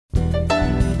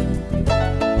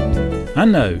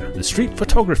And now, the Street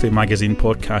Photography Magazine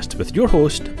podcast with your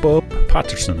host, Bob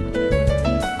Patterson.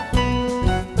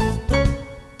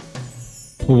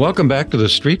 Welcome back to the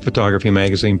Street Photography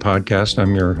Magazine podcast.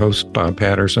 I'm your host, Bob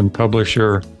Patterson,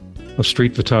 publisher of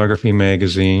Street Photography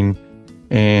Magazine.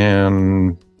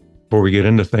 And before we get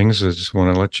into things, I just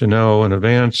want to let you know in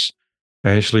advance,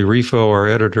 Ashley Refo, our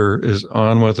editor, is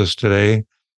on with us today.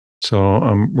 So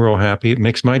I'm real happy. It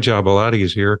makes my job a lot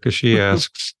easier because she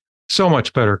asks so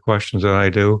much better questions than I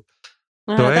do.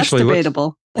 So that's Ashley,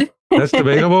 debatable. That's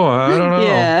debatable? I don't know.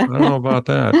 Yeah. I don't know about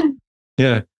that.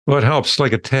 Yeah. Well, it helps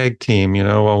like a tag team,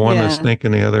 while one is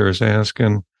thinking, the other is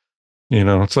asking.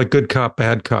 It's like good cop,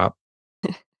 bad cop.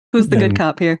 Who's the good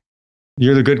cop here?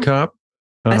 You're the good cop?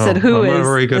 I said, I'm not a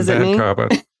very good bad cop.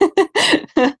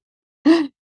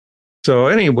 So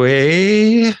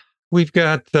anyway,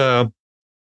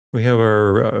 we have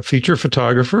our feature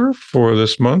photographer for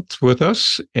this month with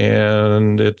us,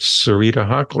 and it's Sureita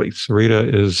Hockley.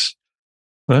 Sureita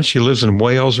she lives in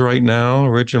Wales right now,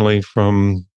 originally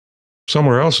from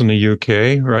somewhere else in the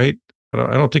UK, right?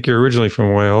 I don't think you're originally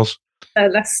from Wales.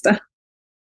 Leicester.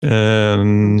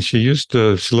 And she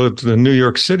lived in New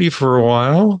York City for a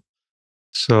while.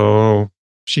 So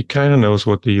she kind of knows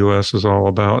what the U.S. is all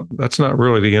about. That's not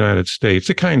really the United States.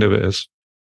 It kind of is.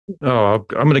 Oh,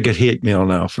 I'm going to get hate mail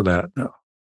now for that. No.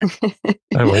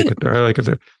 I like it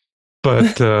there.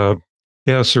 But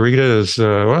Sureita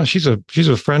is, she's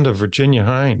a friend of Virginia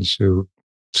Hines, who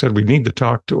said we need to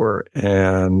talk to her.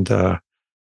 And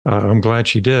I'm glad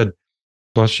she did.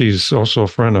 Plus, she's also a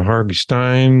friend of Harvey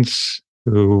Stein's,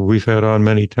 who we've had on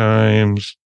many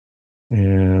times.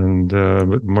 And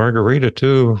but Margarita,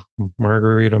 too.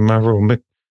 Margarita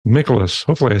Michaelis.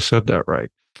 Hopefully I said that right.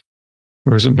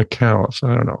 Or is it McAllis?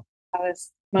 I don't know.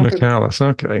 McAllis.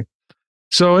 Okay.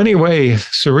 So anyway,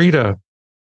 Sureita,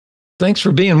 thanks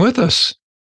for being with us.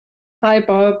 Hi,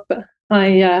 Bob.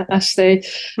 Hi, Ashley.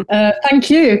 Thank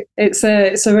you. It's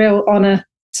a real honor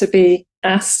to be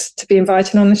asked to be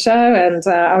invited on the show, and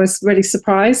I was really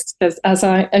surprised because,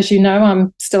 as you know,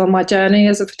 I'm still on my journey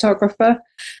as a photographer.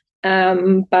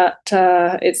 But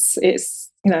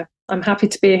it's I'm happy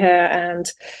to be here,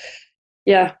 and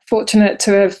fortunate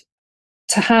to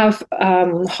have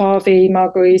Harvey,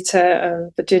 Margarita,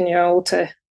 and Virginia all to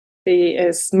be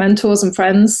as mentors and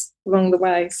friends along the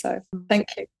way. So thank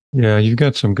you. Yeah, you've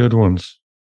got some good ones.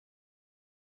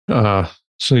 So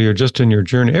you're just in your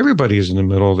journey. Everybody's in the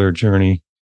middle of their journey.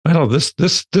 I know this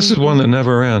is one that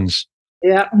never ends.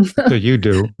 Yeah. So you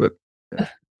do, but.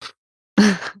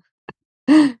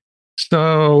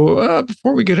 So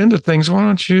before we get into things, why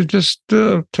don't you just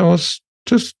tell us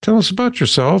about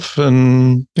yourself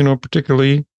and,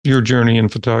 particularly your journey in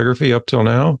photography up till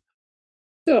now.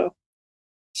 Sure.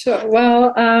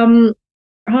 Well,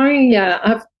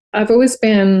 I've always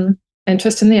been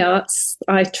interested in the arts.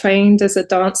 I trained as a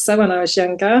dancer when I was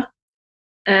younger,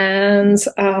 and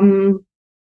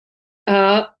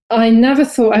I never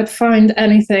thought I'd find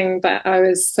anything that I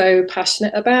was so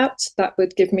passionate about that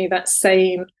would give me that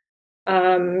same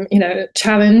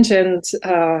challenge and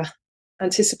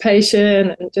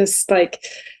anticipation, and just like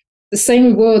the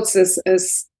same rewards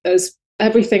as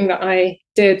everything that I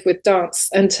did with dance.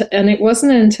 And it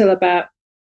wasn't until about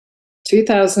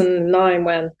 2009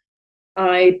 when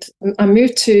I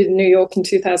moved to New York in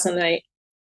 2008,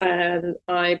 and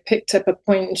I picked up a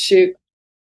point and shoot,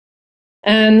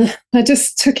 and I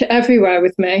just took it everywhere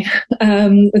with me.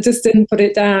 I just didn't put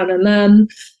it down. And then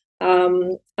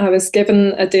I was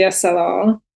given a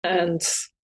DSLR, and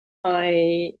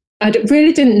I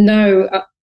really didn't know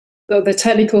the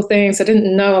technical things. I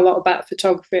didn't know a lot about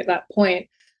photography at that point.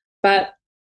 But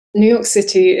New York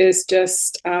City is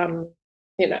just,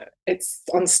 it's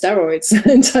on steroids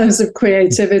in terms of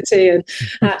creativity and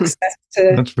access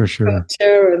to That's for sure.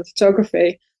 culture and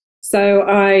photography. So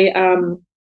I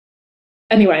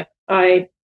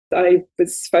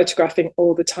was photographing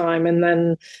all the time, and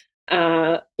then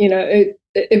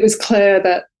it was clear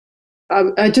that I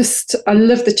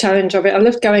loved the challenge of it. I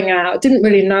loved going out. I didn't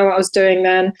really know what I was doing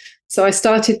then. So I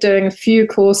started doing a few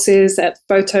courses at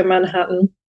Photo Manhattan,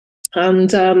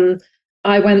 and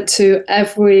I went to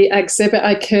every exhibit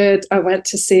I could. I went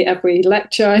to see every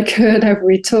lecture I could,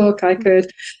 every talk I could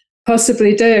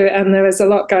possibly do. And there was a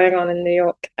lot going on in New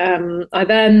York. I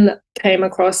then came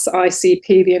across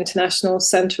ICP, the International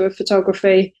Center of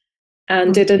Photography,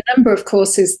 and did a number of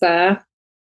courses there.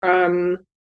 And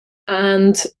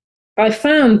I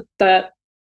found that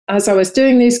as I was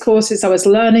doing these courses, I was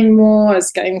learning more, I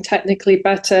was getting technically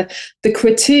better. The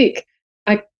critique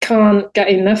I can't get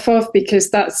enough of, because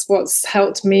that's what's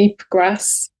helped me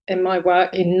progress in my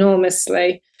work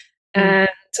enormously. And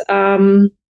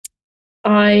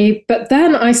but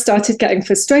then I started getting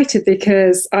frustrated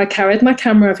because I carried my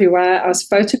camera everywhere. I was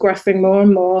photographing more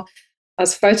and more. I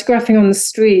was photographing on the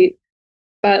street,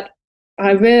 but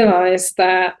I realized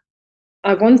that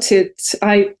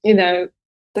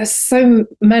there's so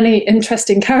many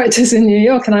interesting characters in New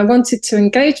York, and I wanted to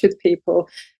engage with people,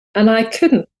 and I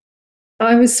couldn't.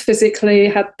 I was physically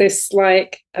had this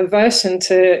like aversion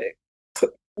to,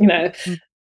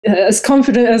 as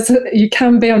confident as you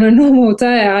can be on a normal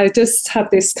day. I just had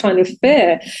this kind of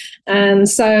fear. And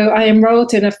so I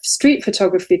enrolled in a street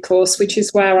photography course, which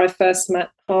is where I first met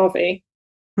Harvey.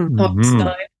 Mm-hmm.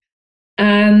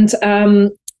 And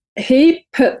he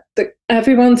put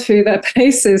everyone through their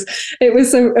paces. It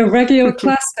was a regular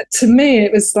class, but to me,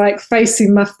 it was like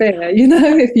facing my fear,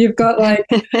 if you've got like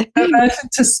aversion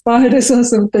to spiders or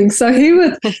something. So he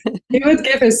would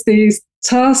give us these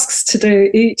tasks to do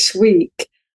each week.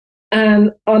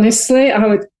 And honestly, I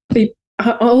would be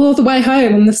all the way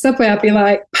home on the subway. I'd be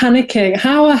like panicking.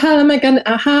 How am I going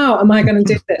to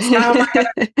do this? How am I going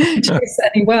to produce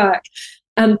any work?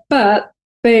 But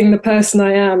being the person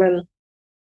I am and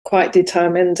quite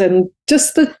determined, and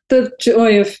just the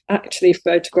joy of actually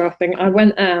photographing, I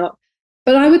went out,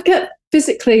 but I would get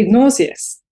physically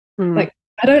nauseous. Like,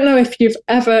 I don't know if you've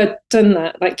ever done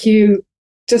that. Like your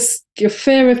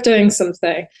fear of doing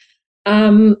something.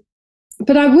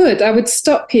 But I would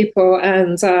stop people,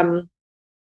 and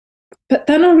but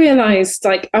then I realized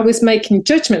like I was making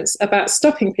judgments about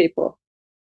stopping people.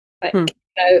 Like,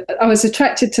 I was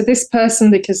attracted to this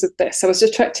person because of this. I was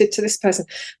attracted to this person,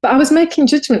 but I was making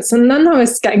judgments, and then I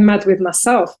was getting mad with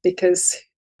myself because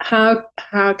how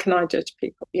can I judge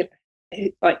people?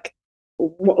 Like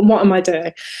what am I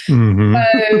doing?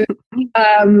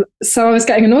 Mm-hmm. So I was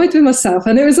getting annoyed with myself,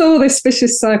 and it was all this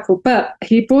vicious cycle. But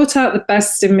he brought out the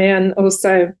best in me, and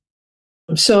also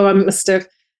I'm sure I must have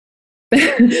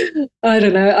I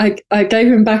don't know, I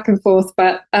gave him back and forth,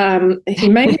 but he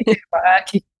made me do work.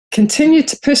 He continued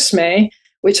to push me,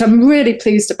 which I'm really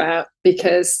pleased about,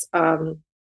 because I've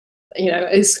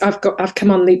come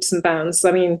on leaps and bounds.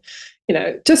 I mean,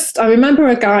 I remember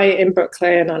a guy in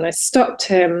Brooklyn, and I stopped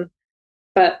him,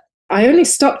 but I only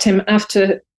stopped him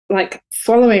after like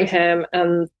following him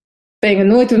and being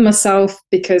annoyed with myself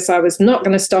because I was not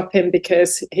going to stop him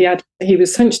because he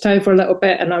was hunched over a little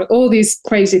bit, and all these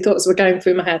crazy thoughts were going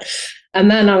through my head. And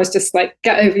then I was just like,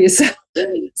 get over yourself.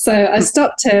 So I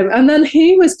stopped him, and then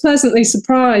he was pleasantly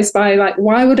surprised by like,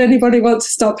 why would anybody want to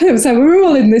stop him? So we're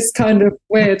all in this kind of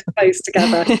weird place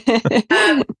together.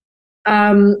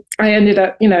 I ended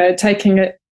up,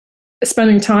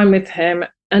 spending time with him.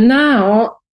 And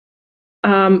now,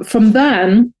 from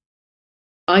then,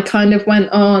 I kind of went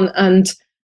on and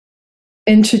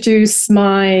introduced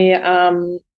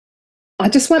I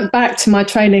just went back to my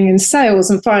training in sales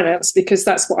and finance, because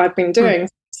that's what I've been doing,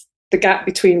 the gap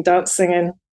between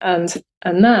dancing and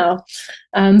now.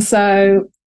 And so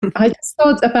I just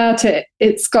thought about it.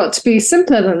 It's got to be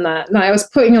simpler than that. Now, I was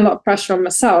putting a lot of pressure on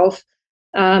myself.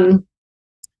 And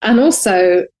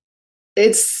also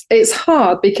it's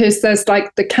hard because there's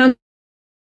like the Candid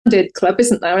Club,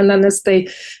 isn't there? And then there's the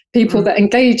people that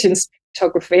engage in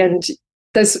photography, and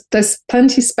there's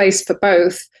plenty of space for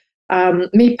both.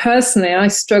 Me personally, I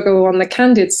struggle on the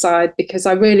Candid side because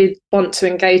I really want to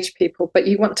engage people, but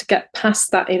you want to get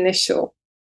past that initial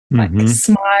like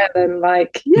smile and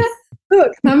like, yeah,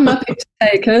 look, I'm a picture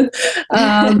taken.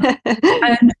 And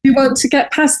you want to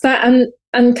get past that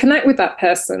and connect with that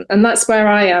person. And that's where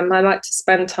I am. I like to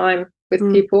spend time with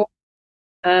people.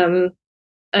 And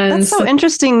that's so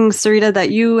interesting, Sureita,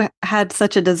 that you had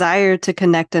such a desire to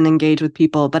connect and engage with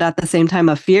people, but at the same time,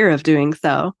 a fear of doing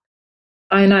so.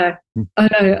 I know.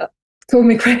 Call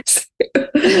me crazy.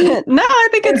 No, I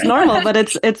think it's normal, but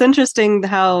it's interesting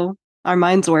how our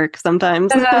minds work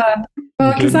sometimes.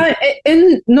 Well, because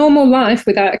in normal life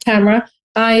without a camera,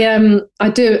 I'm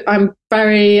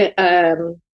very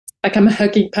like, I'm a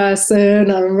huggy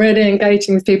person. I'm really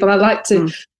engaging with people. I like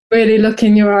to really look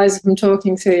in your eyes if I'm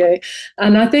talking to you,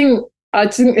 and I think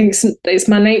it's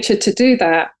my nature to do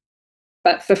that.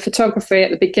 But for photography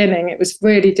at the beginning, it was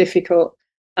really difficult.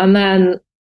 And then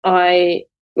I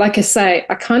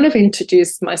kind of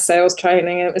introduced my sales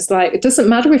training. It was like, it doesn't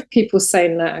matter if people say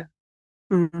no.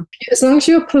 As long as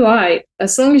you're polite,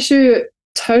 as long as you're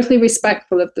totally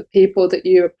respectful of the people that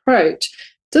you approach,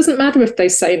 it doesn't matter if they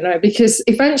say no, because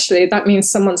eventually that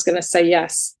means someone's going to say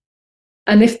yes.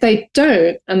 And if they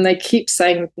don't, and they keep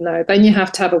saying no, then you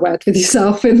have to have a word with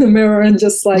yourself in the mirror and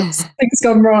just like, something's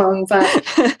gone wrong.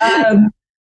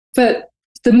 But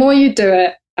the more you do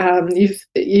it,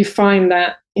 you find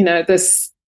that,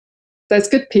 there's there's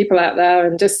good people out there,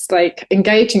 and just like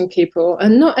engaging people.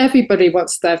 And not everybody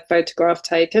wants their photograph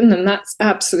taken, and that's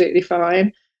absolutely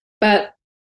fine. But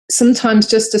sometimes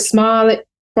just a smile, it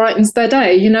brightens their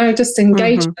day. Just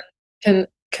engagement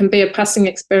can be a passing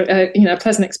experience,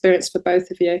 pleasant experience for both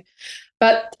of you.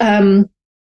 But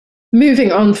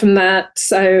moving on from that,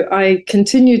 so I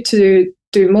continued to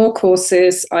do more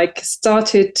courses. I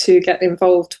started to get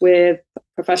involved with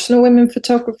professional women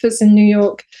photographers in New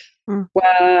York,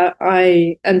 where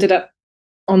I ended up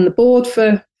on the board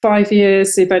for 5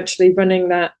 years, eventually running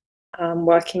that,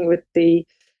 working with the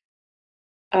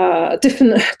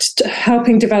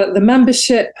helping develop the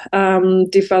membership,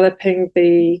 developing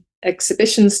the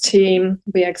exhibitions team.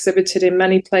 We exhibited in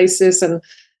many places, and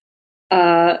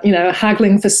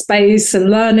haggling for space and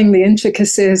learning the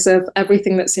intricacies of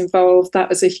everything that's involved. That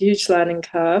was a huge learning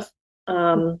curve,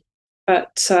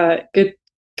 but good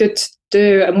to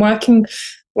do. And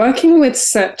working with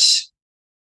such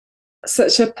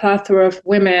a plethora of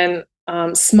women,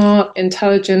 smart,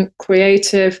 intelligent,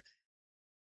 creative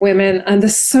women, and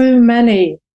there's so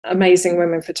many amazing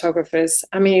women photographers.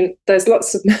 I mean, there's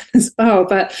lots of men as well,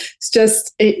 but it's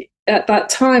just at that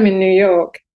time in New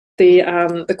York,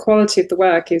 the quality of the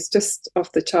work is just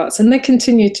off the charts, and they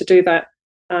continue to do that.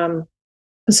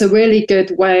 It's a really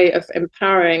good way of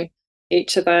empowering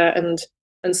each other and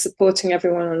supporting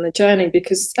everyone on the journey,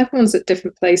 because everyone's at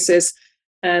different places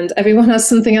and everyone has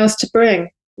something else to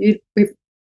bring.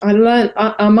 I learned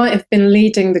I might have been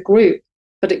leading the group,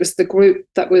 but it was the group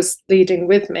that was leading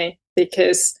with me,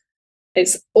 because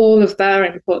it's all of their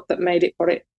input that made it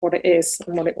what it is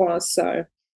and what it was. So I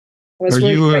was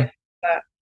really grateful for that.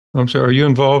 I'm sorry, are you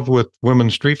involved with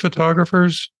women street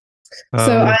photographers?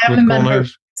 So I am a member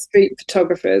of street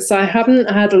photographers. I haven't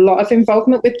had a lot of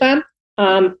involvement with them.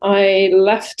 I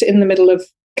left in the middle of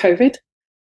COVID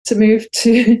to move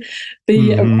to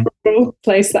the rural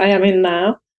place that I am in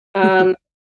now.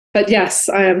 But yes,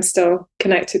 I am still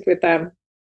connected with them.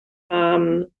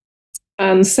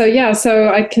 And so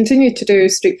I continue to do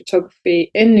street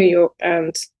photography in New York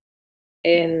and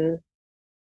in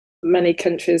many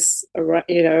countries,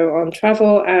 on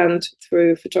travel and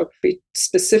through photography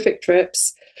specific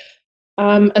trips.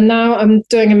 And now I'm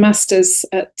doing a master's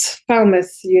at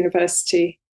Falmouth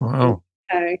University. Wow.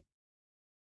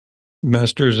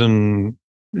 Master's in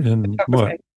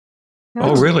what?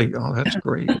 Oh, really? Oh, that's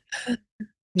great.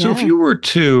 So if you were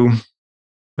to,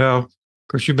 well, of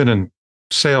course, you've been in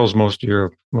sales most of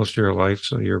your life,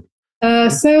 so you're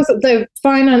sales, the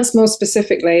finance more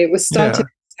specifically. It was started in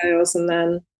sales, and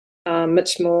then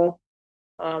much more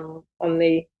on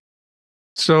the.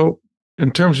 So, in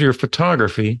terms of your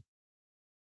photography,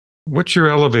 what's your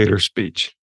elevator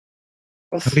speech?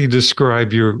 How do you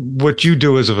describe what you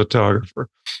do as a photographer?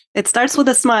 It starts with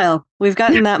a smile. We've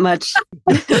gotten that much.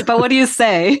 But what do you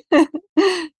say?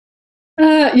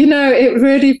 It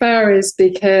really varies,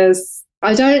 because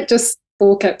I don't just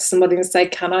walk up to somebody and say,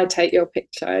 "Can I take your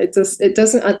picture?" It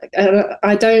doesn't.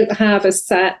 I don't have a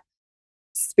set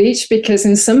speech, because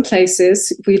in some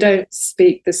places we don't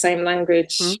speak the same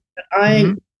language.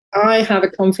 I have a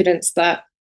confidence that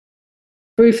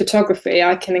through photography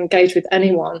I can engage with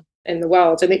anyone in the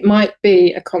world, and it might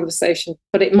be a conversation,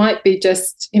 but it might be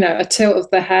just a tilt of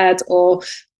the head, or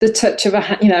the touch of a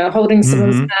holding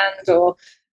someone's hand, or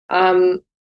I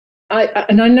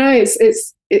know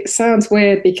it sounds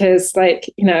weird, because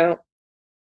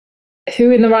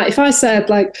who in the right, if I said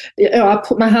I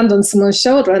put my hand on someone's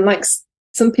shoulder, and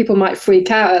some people might freak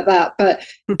out at that, but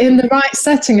in the right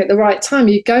setting at the right time,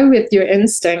 you go with your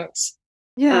instinct.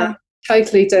 Yeah.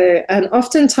 Totally do. And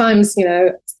oftentimes,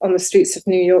 on the streets of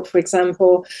New York, for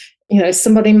example,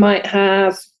 somebody might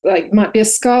have might be a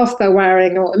scarf they're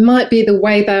wearing, or it might be the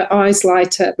way their eyes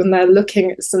light up when they're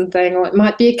looking at something, or it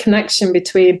might be a connection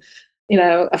between,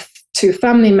 two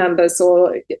family members,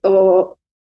 or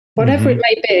whatever it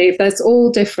may be. There's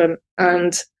all different,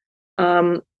 and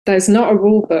there's not a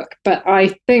rule book. But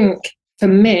I think for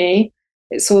me,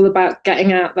 it's all about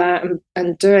getting out there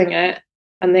and doing it,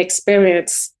 and the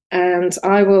experience. And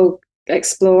I will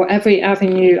explore every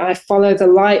avenue. I follow the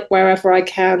light wherever I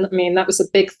can. I mean, that was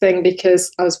a big thing, because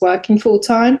I was working full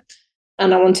time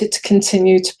and I wanted to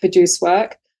continue to produce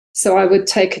work. So I would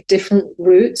take a different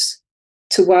route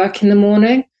to work in the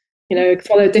morning,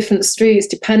 follow different streets,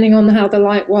 depending on how the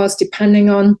light was, depending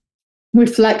on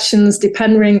reflections,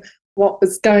 depending what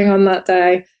was going on that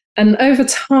day. And over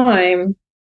time,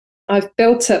 I've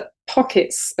built up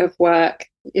pockets of work,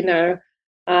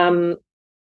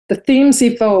 the themes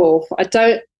evolve.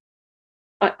 There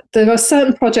are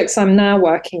certain projects I'm now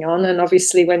working on, and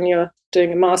obviously when you're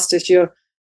doing a master's, you're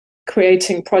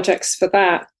creating projects for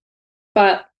that.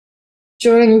 But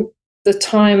during the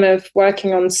time of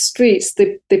working on streets,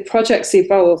 the projects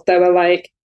evolved. They were like,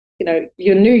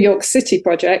 your New York City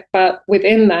project, but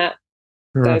within that,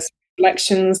 there's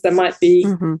elections, there might be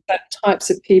certain types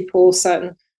of people,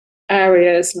 certain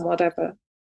areas and whatever.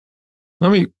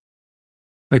 I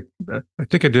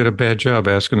think I did a bad job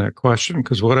asking that question,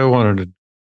 because what I wanted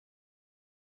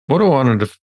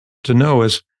to know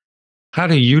is, how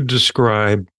do you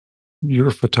describe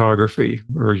your photography,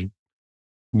 or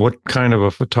what kind of a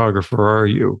photographer are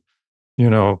you?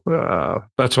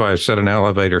 That's why I said an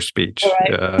elevator speech.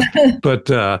 Right. But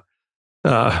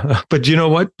you know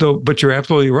what? But you're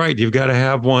absolutely right. You've got to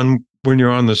have one when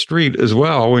you're on the street as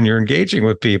well, when you're engaging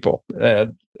with people.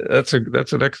 That's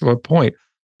an excellent point.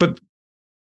 But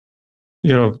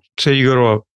say you go to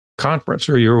a conference,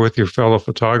 or you're with your fellow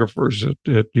photographers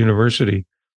at university.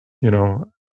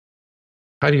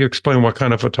 How do you explain what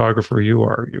kind of photographer you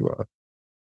are? Are you a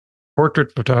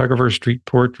portrait photographer, street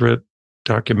portrait,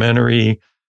 documentary?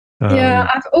 Yeah,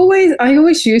 I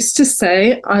always used to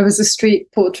say I was a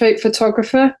street portrait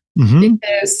photographer,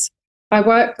 because I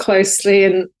work closely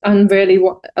and really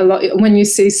a lot. When you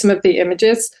see some of the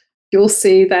images, you'll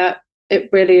see that it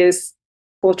really is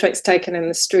portraits taken in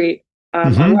the street.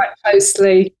 I work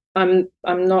closely. I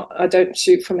don't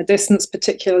shoot from a distance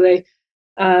particularly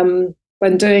when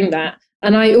doing that.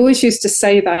 And I always used to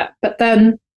say that, but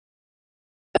then,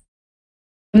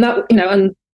 and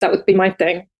that would be my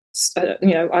thing.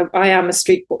 I am a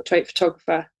street portrait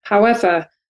photographer. However,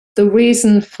 the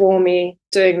reason for me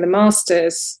doing the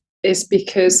masters is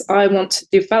because I want to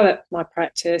develop my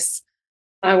practice.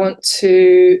 I want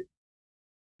to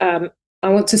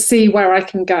see where I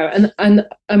can go and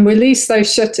release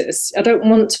those shutters. I don't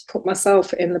want to put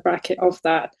myself in the bracket of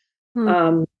that.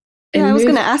 I was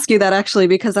going to ask you that, actually,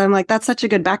 because I'm like, that's such a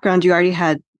good background. You already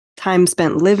had time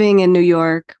spent living in New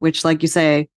York, which, like you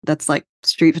say, that's like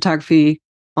street photography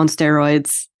on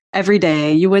steroids every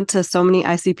day. You went to so many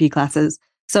ICP classes.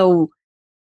 So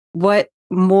what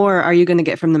more are you going to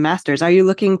get from the masters? Are you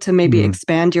looking to maybe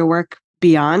expand your work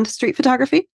beyond street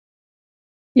photography?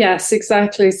 Yes,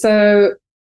 exactly. So,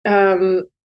 from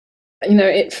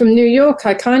New York,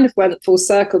 I kind of went full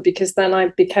circle, because then I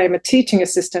became a teaching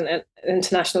assistant at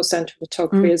International Center of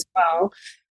Photography as well.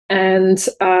 And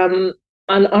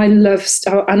I love,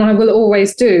 and I will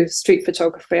always do street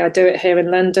photography. I do it here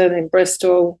in London, in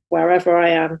Bristol, wherever I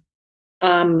am.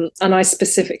 And I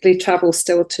specifically travel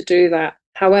still to do that.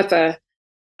 However,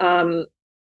 the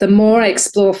more I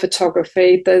explore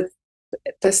photography,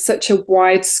 there's such a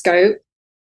wide scope.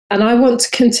 And I want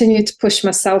to continue to push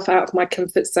myself out of my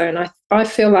comfort zone. I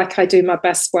feel like I do my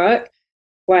best work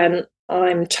when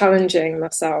I'm challenging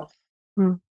myself,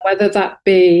 whether that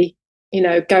be,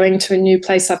 going to a new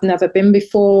place I've never been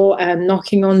before and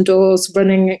knocking on doors,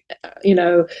 running,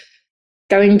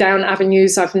 going down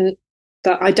avenues that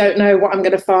I don't know what I'm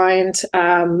going to find,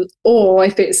 or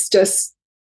if it's just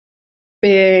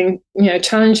being,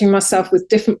 challenging myself with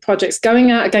different projects,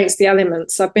 going out against the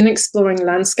elements. I've been exploring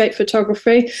landscape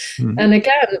photography. And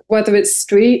again, whether it's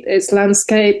street, it's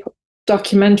landscape,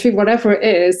 documentary, whatever it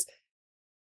is,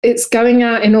 it's going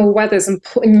out in all weathers and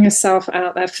putting yourself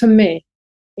out there. For me,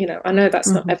 I know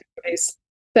that's not everybody's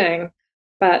thing,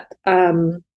 but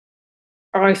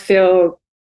I feel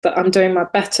that I'm doing my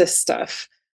better stuff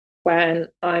when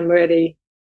I'm really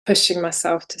pushing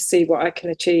myself to see what I can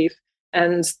achieve.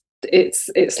 And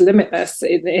it's limitless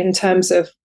in terms of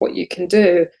what you can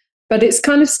do, but it's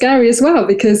kind of scary as well,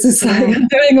 because it's like, I'm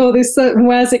doing all this stuff, and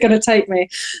where's it going to take me?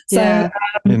 So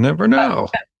you never know.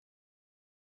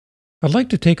 I'd like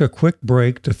to take a quick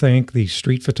break to thank the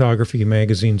Street Photography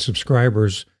Magazine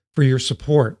subscribers for your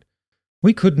support.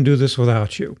 We couldn't do this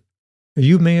without you.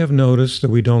 You may have noticed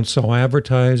that we don't sell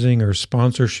advertising or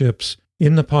sponsorships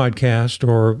in the podcast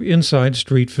or inside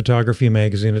Street Photography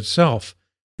Magazine itself.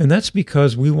 And that's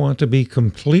because we want to be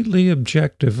completely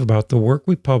objective about the work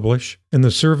we publish and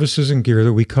the services and gear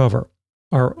that we cover.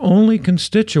 Our only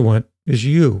constituent is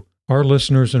you, our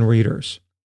listeners and readers.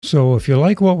 So if you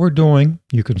like what we're doing,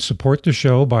 you can support the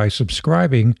show by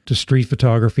subscribing to Street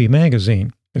Photography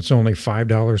Magazine. It's only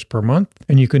 $5 per month,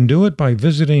 and you can do it by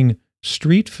visiting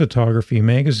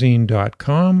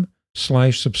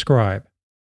streetphotographymagazine.com/subscribe.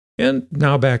 And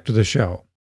now back to the show.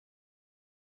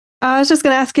 I was just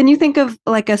going to ask, can you think of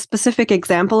like a specific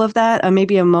example of that?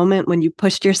 Maybe a moment when you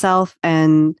pushed yourself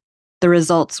and the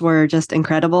results were just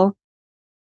incredible?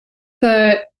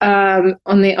 So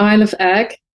on the Isle of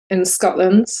Egg in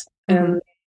Scotland, and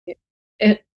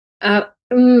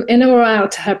in or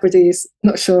out to Hebrides,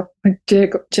 not sure, my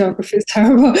geography is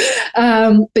terrible.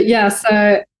 But yeah,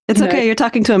 so It's okay. You're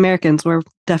talking to Americans. We're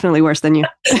definitely worse than you.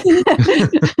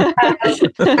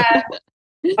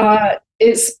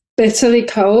 It's bitterly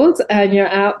cold and you're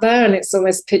out there and it's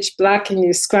almost pitch black and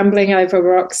you're scrambling over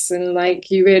rocks and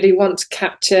like you really want to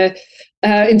capture.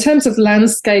 In terms of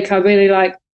landscape, I really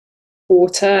like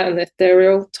water and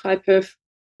ethereal type of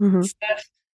stuff.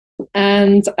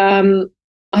 And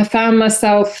I found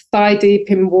myself thigh deep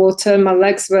in water. My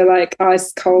legs were like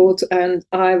ice cold and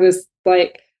I was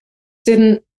like,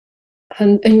 and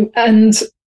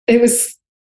it was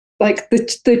like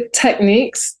the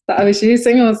techniques that I was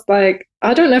using, I was like,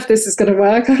 I don't know if this is going to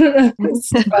work. I don't know if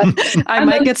this is I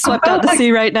might get swept out to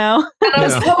sea right now. And I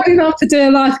was holding on for dear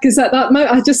life because at that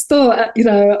moment I just thought,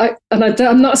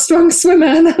 I'm not a strong swimmer.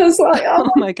 And I was like,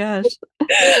 oh my gosh.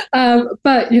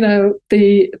 But,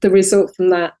 the result from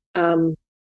that,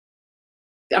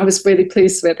 I was really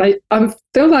pleased with. I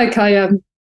feel like I am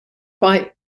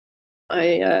quite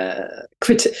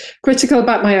critical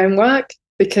about my own work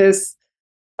because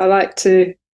I like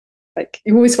to,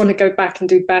 you always want to go back and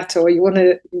do better, or you want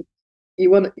to,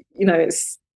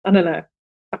 it's, I don't know.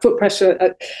 I put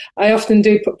pressure. I often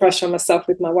do put pressure on myself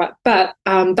with my work, but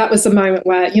that was a moment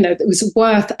where, it was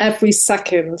worth every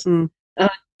second. And I'd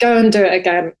go and do it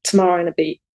again tomorrow in a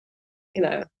beat,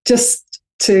 just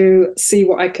to see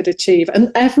what I could achieve.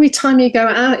 And every time you go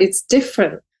out, it's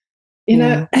different.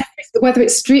 Whether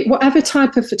it's street, whatever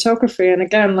type of photography. And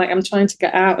again, I'm trying to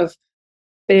get out of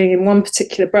being in one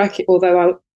particular bracket, although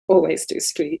I always do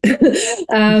street.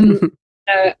 The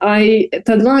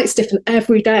light's different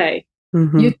every day.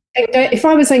 If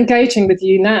I was engaging with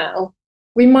you now,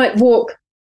 we might walk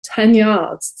 10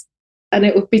 yards and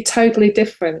it would be totally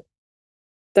different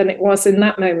than it was in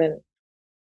that moment.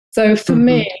 So for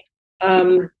me,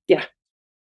 like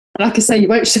I say, you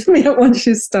won't show me up once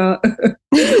you start.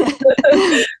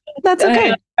 That's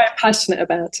okay. I'm very passionate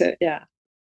about it. Yeah.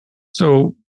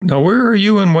 So now, where are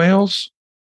you in Wales?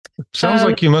 Sounds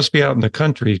like you must be out in the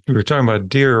country. We were talking about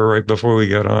deer right before we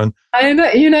got on. I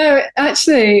know.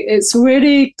 Actually, it's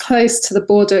really close to the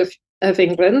border of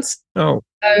England. Oh,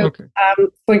 so, okay.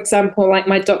 For example,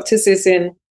 my doctor's is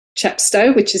in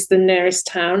Chepstow, which is the nearest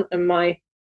town, and my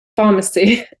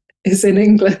pharmacy is in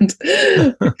England.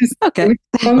 Okay.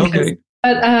 Okay.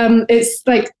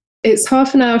 But it's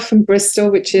half an hour from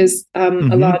Bristol, which is a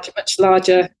much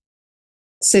larger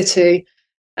city.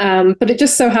 But it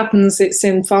just so happens it's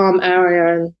in farm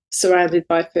area and surrounded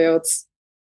by fields.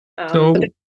 So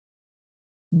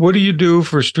what do you do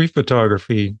for street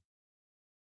photography?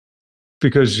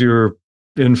 Because you're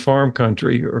in farm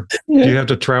country, or do you have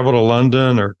to travel to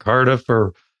London or Cardiff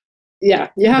or? Yeah,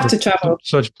 you have to travel.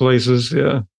 Such places,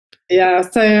 yeah. Yeah,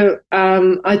 so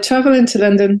I travel into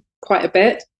London quite a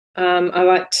bit. I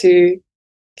like to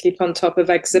keep on top of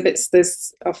exhibits.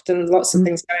 There's often lots of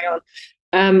things going on.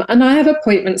 And I have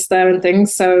appointments there and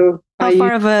things. So how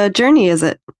far of a journey is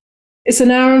it? It's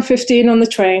an hour and 15 on the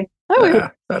train. Oh, yeah,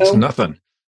 that's nothing.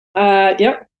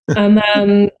 Yep. And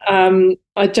then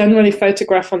I generally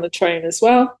photograph on the train as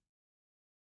well.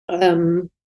 So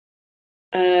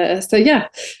yeah,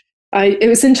 it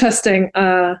was interesting.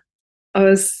 I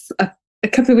was a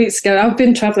couple of weeks ago. I've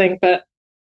been traveling, but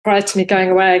prior to me going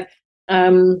away,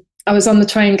 I was on the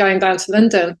train going down to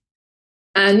London,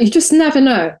 and you just never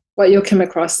know what you'll come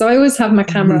across. So I always have my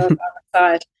camera by my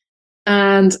side.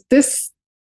 And this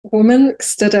woman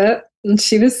stood up, and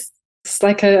she was just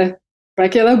like a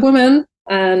regular woman,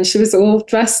 and she was all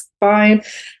dressed fine,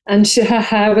 and her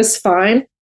hair was fine.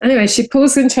 Anyway, she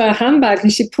pulls into her handbag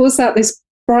and she pulls out this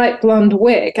bright blonde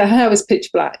wig. Her hair was pitch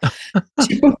black.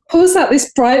 She pulls out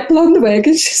this bright blonde wig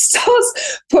and she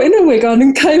starts putting a wig on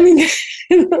and combing it.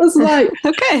 And I was like,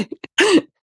 okay.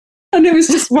 And it was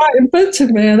just right in front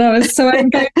of me. And I was so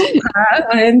engaged with her.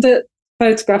 I ended up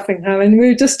photographing her and we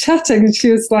were just chatting, and she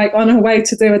was like on her way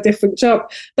to do a different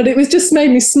job. But it was just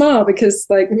made me smile because,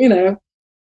 big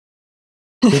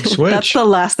switch. That's the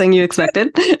last thing you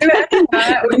expected. Or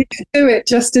you can do it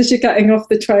just as you're getting off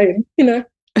the train,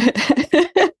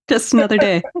 Just another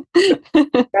day.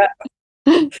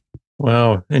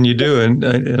 Wow. And you do. And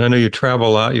I know you travel a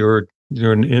lot. You were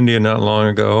in India not long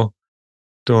ago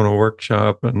doing a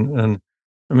workshop. And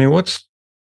I mean, what's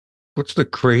the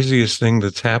craziest thing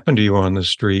that's happened to you on the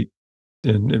street?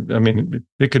 And I mean,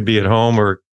 it could be at home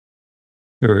or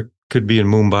it could be in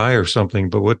Mumbai or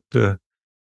something, but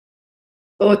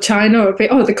or China,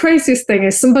 the craziest thing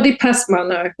is somebody passed. Well,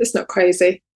 no, it's not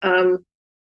crazy.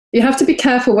 You have to be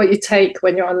careful what you take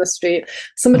when you're on the street.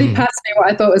 Somebody passed me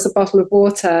what I thought was a bottle of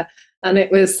water, and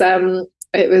it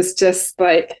was just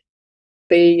like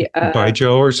the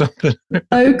Baijiu or something.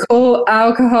 local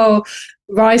alcohol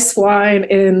rice wine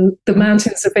in the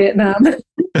mountains of Vietnam.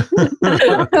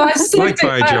 I Like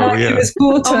Baijiu, yeah. It was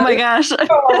water. Oh my gosh.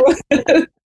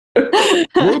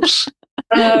 Whoops.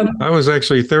 I was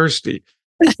actually thirsty.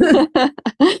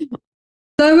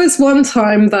 There was one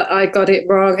time that I got it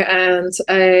wrong, and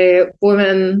a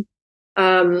woman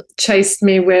chased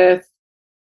me with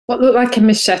what looked like a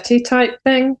machete type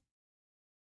thing.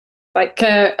 Like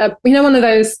one of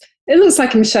those. It looks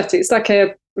like a machete. It's like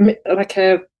a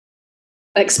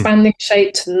expanding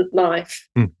shaped knife.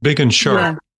 Big and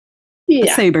sharp. Yeah.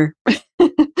 A saber.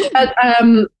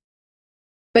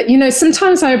 But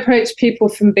sometimes I approach people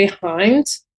from behind,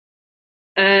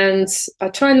 and I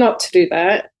try not to do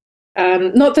that.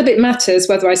 Not that it matters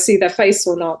whether I see their face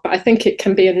or not, but I think it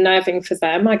can be unnerving for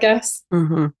them, I guess.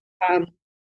 Mm-hmm.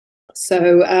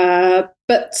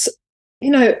 But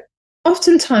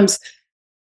oftentimes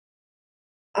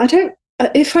I don't.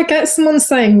 If I get someone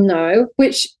saying no,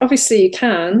 which obviously you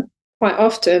can quite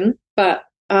often, but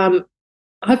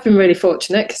I've been really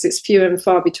fortunate because it's few and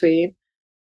far between.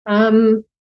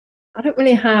 I don't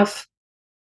really have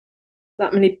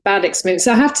that many bad experiences.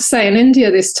 I have to say, in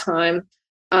India this time,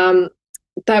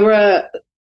 there were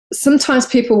sometimes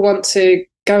people want to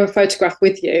go and photograph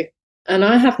with you, and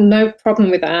I have no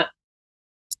problem with that,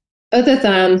 other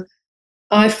than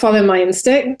I follow my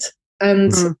instinct,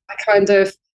 and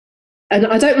and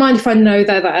I don't mind if I know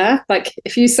they're there. Like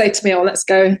if you say to me, "Oh, let's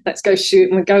go shoot,"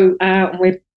 and we go out and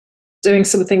we're doing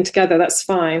something together, that's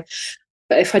fine.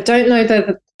 But if I don't know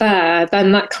they're there,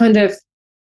 then that kind of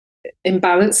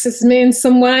imbalances me in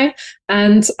some way.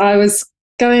 And I was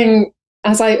going,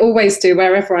 as I always do,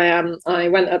 wherever I am, I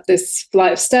went up this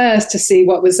flight of stairs to see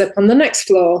what was up on the next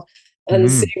floor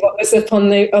and see what was up on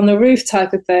the roof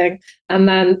type of thing. And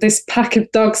then this pack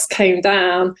of dogs came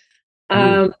down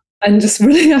and just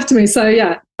really after me. So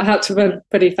yeah, I had to run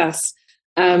pretty fast.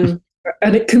 And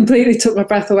it completely took my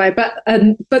breath away. But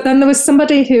then there was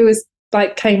somebody who was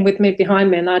came with me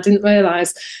behind me, and I didn't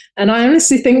realize. And I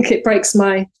honestly think it breaks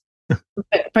my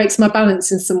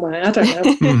balance in some way. I don't know.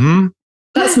 Mm-hmm.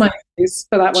 That's my excuse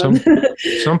for that one.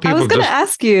 Some people. I was going to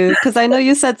ask you, because I know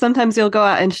you said sometimes you'll go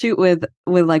out and shoot with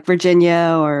like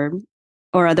Virginia or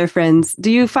other friends.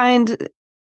 Do you find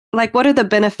what are the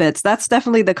benefits? That's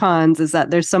definitely the cons, is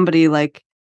that there's somebody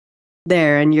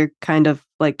there and you're kind of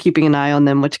keeping an eye on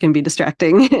them, which can be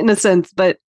distracting in a sense.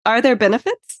 But are there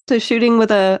benefits to shooting with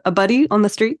a buddy on the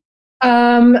street?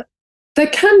 There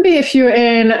can be if you're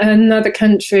in another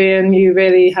country and you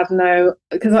really have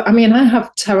because I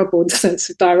have terrible sense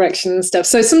of direction and stuff.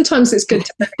 So sometimes it's good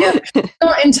to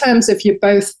not in terms of you're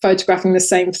both photographing the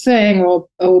same thing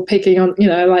or picking on,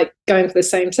 going for the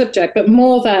same subject, but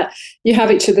more that you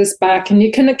have each other's back and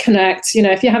you can connect.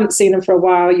 If you haven't seen them for a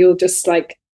while, you'll just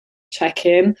check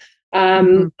in.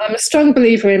 I'm a strong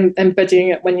believer in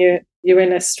buddying it when you're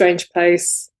in a strange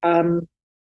place.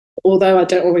 Although I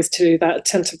don't always do that, I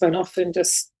tend to run off and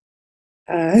just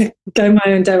go my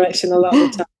own direction a lot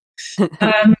of the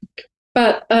time.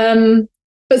 But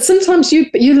sometimes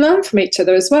you learn from each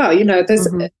other as well.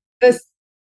 There's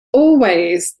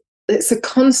always, it's a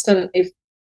constant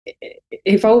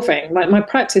evolving. My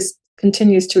practice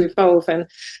continues to evolve, and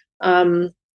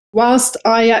whilst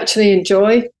I actually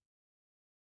enjoy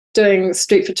doing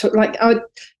street photography,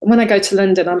 when I go to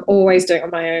London, I'm always doing it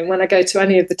on my own. When I go to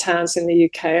any of the towns in the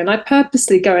UK, and I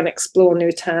purposely go and explore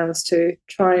new towns to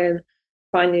try and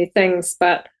find new things.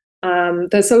 But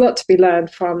there's a lot to be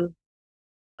learned from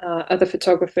other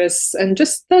photographers, and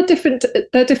just they're different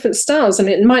styles, and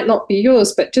it might not be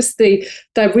yours, but just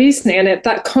their reasoning and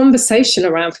that conversation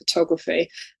around photography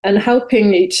and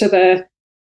helping each other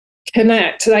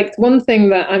connect. One thing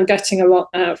that I'm getting a lot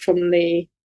out from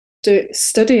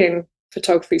studying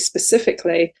photography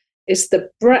specifically is the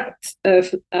breadth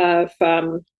of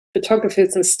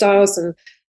photographers and styles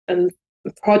and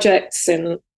projects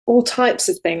and all types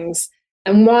of things.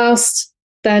 And whilst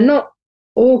they're not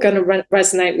all going to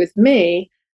resonate with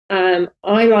me,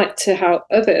 I like to help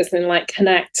others and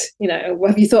connect.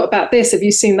 Have you thought about this? Have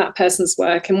you seen that person's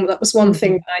work? And that was one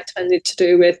thing that I tended to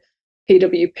do with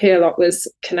PWP a lot, was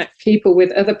connect people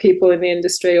with other people in the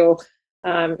industry, or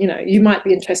you might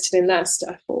be interested in that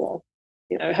stuff, or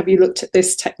have you looked at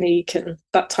this technique and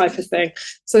that type of thing.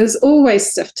 So there's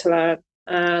always stuff to learn,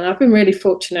 and I've been really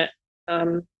fortunate.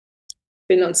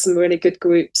 Been on some really good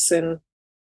groups and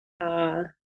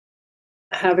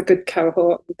have a good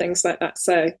cohort and things like that.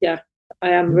 So yeah,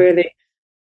 I am really.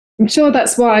 I'm sure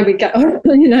that's why we get on.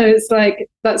 It's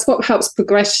that's what helps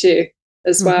progress you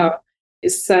as well.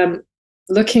 Is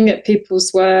looking at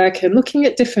people's work and looking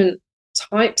at different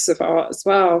types of art as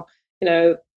well.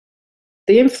 the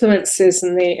influences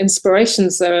and the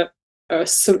inspirations are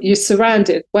you're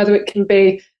surrounded, whether it can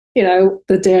be,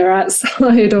 the deer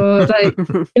outside or like,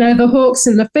 the hawks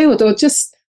in the field, or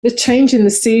just the change in the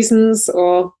seasons,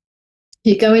 or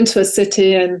you go into a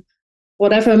city and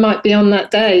whatever might be on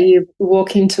that day, you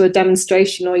walk into a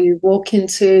demonstration or you walk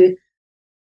into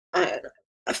a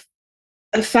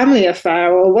family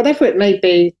affair or whatever it may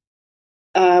be.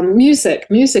 Music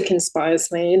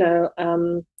inspires me,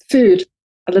 food.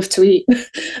 I love to eat,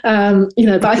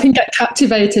 but I can get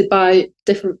captivated by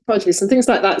different produce and things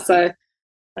like that. So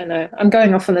I know I'm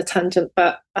going off on a tangent,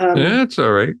 but that's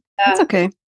all right. That's okay.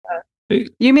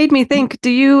 You made me think, do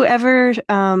you ever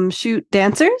shoot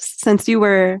dancers? Since you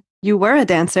were a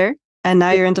dancer and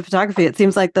now you're into photography, it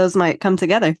seems like those might come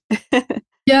together.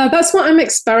 Yeah, that's what I'm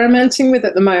experimenting with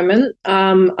at the moment.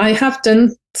 I have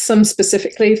done some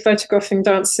specifically photographing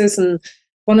dancers, and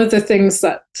one of the things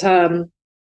that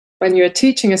when you're a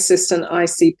teaching assistant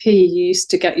ICP, you used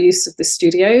to get use of the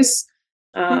studios.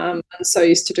 And so I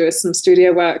used to do some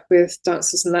studio work with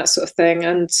dancers and that sort of thing.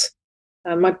 And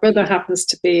my brother happens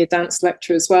to be a dance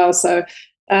lecturer as well. So,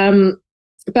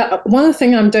 but one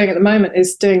thing I'm doing at the moment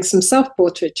is doing some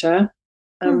self-portraiture.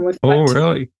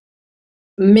 Really?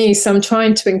 Me. So I'm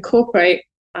trying to incorporate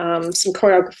some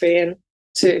choreography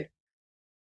into.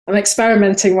 I'm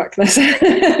experimenting. What can I say?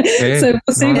 Okay. So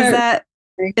we'll see.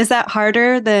 Is that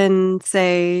harder than,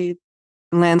 say,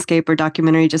 landscape or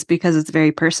documentary, just because it's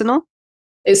very personal?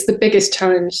 It's the biggest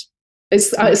challenge.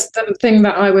 It's the thing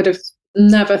that I would have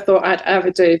never thought I'd ever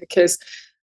do, because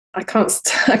I can't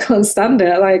stand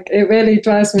it. Like, it really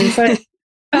drives me insane.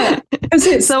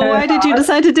 So why did you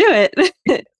decide to do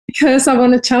it? Because I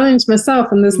want to challenge myself,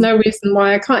 and there's no reason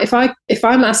why I can't. If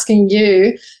I'm asking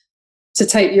you to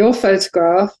take your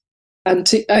photograph and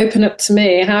to open up to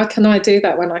me, how can I do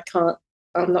that when I can't?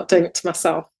 I'm not doing it to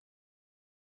myself.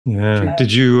 Yeah.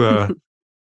 Did you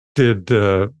did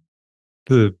the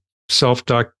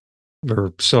self-doc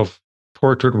or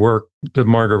self-portrait work that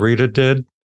Margarita did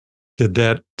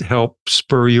that help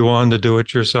spur you on to do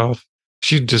it yourself?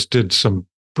 She just did some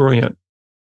brilliant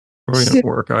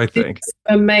work, I think.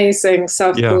 Amazing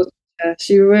self-portrait. Yeah.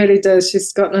 She really does.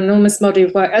 She's got an enormous body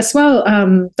of work as well.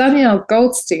 Danielle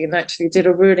Goldstein actually did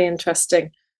a really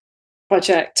interesting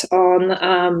project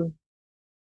on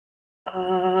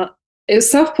it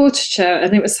was self-portraiture,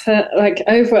 and it was her, like,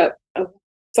 over a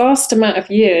vast amount of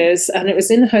years, and it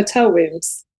was in hotel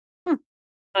rooms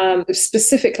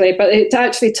specifically, but it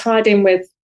actually tied in with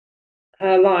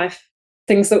her life,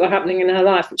 things that were happening in her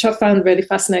life, which I found really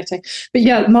fascinating. But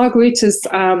yeah, Margarita's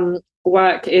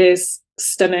work is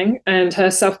stunning, and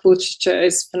her self-portraiture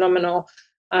is phenomenal.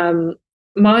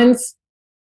 Mine's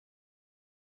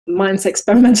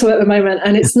experimental at the moment,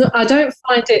 and it's not. I don't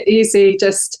find it easy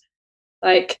just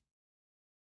like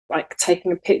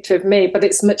taking a picture of me, but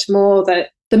it's much more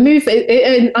that the move.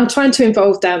 I'm trying to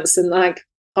involve dance and like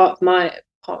part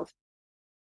of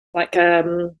like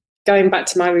going back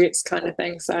to my roots kind of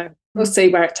thing. So we'll see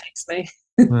where it takes me.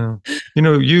 Well,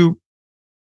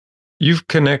 you've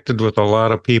connected with a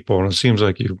lot of people, and it seems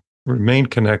like you remain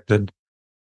connected.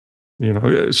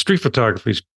 Street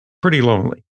photography is pretty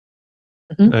lonely,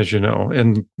 as you know,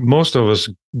 and most of us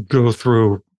go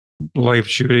through life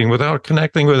shooting without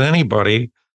connecting with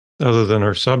anybody other than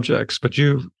our subjects. But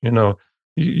you've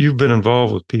been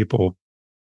involved with people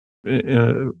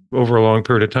over a long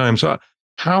period of time. So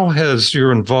how has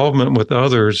your involvement with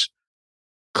others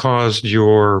caused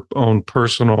your own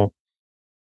personal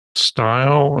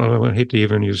style? I hate to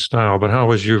even use style, but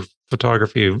how has your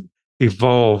photography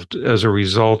evolved as a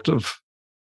result of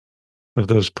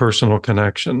those personal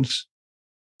connections?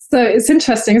 So it's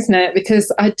interesting, isn't it?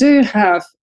 Because I do have,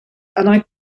 and I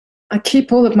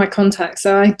keep all of my contacts.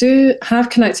 So I do have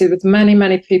connected with many,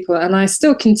 many people, and I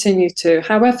still continue to.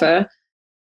 However,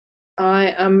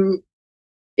 I am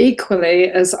equally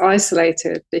as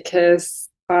isolated, because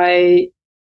I,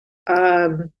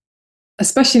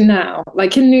 especially now,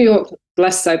 like in New York,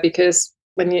 less so, because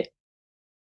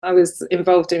I was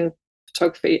involved in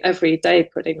photography every day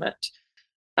pretty much.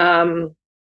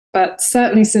 But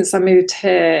certainly since I moved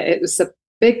here, it was a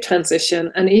big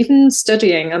transition. And even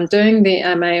studying, I'm doing the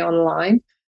MA online.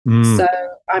 So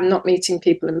I'm not meeting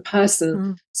people in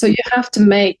person. So you have to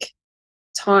make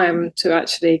time to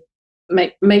actually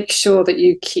make sure that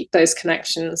you keep those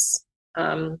connections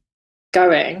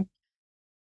going.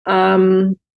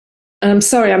 And I'm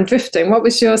sorry, I'm drifting. What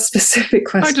was your specific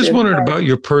question? I just wondered about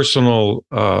your personal,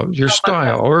 your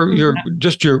style, or your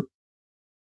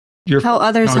how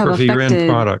others have affected your end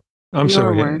product. I'm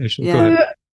sorry. Work.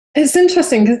 It's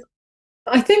interesting because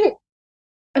I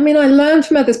learn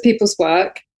from other people's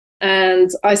work, And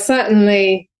I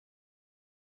certainly,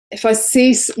 if I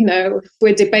see, if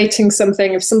we're debating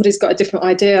something, if somebody's got a different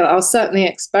idea, I'll certainly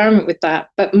experiment with that.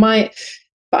 But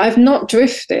I've not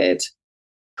drifted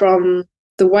from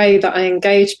the way that I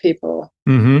engage people.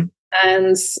 Mm-hmm.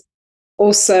 And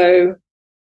also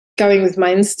going with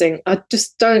my instinct. I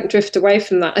just don't drift away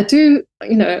from that. I do,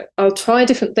 I'll try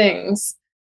different things,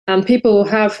 and people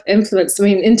have influence. I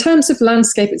mean, in terms of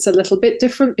landscape, it's a little bit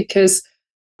different because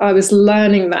I was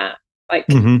learning that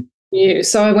new.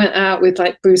 So I went out with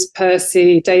like Bruce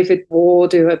Percy, David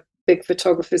Ward, who are big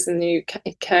photographers in the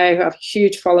UK, who have a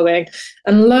huge following,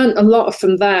 and learned a lot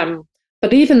from them.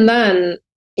 But even then,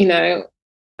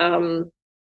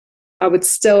 I would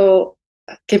still,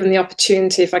 given the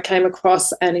opportunity, if I came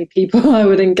across any people, I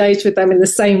would engage with them in the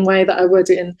same way that I would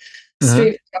in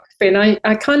street photography. And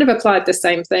I kind of applied the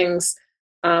same things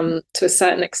to a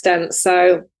certain extent.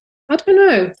 So I don't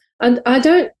know. And I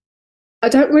don't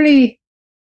really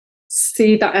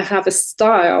see that I have a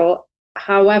style.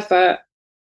 However,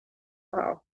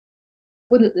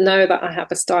 wouldn't know that I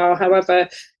have a style. However,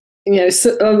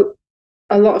 so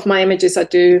a lot of my images I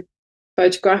do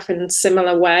photograph in a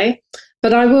similar way.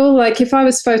 But I will, like, if I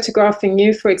was photographing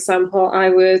you, for example, I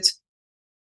would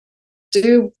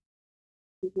do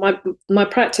my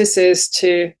practice is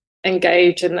to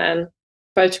engage and then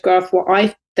photograph what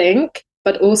I think,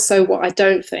 but also what I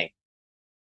don't think,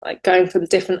 like going from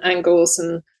different angles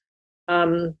and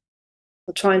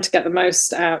trying to get the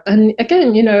most out. And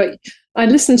again, I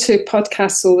listen to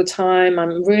podcasts all the time.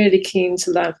 I'm really keen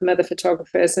to learn from other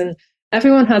photographers, and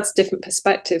everyone has different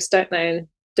perspectives, don't they, and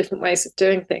different ways of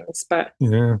doing things. But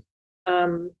yeah,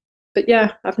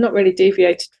 I've not really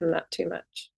deviated from that too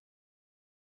much.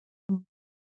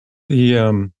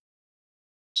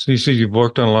 So you see, you've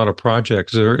worked on a lot of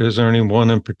projects. Is there any one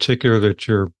in particular that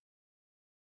you're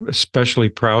especially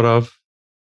proud of?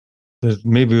 That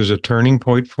maybe was a turning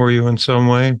point for you in some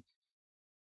way?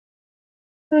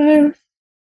 And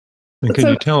can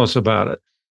you tell us about it?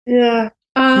 Yeah.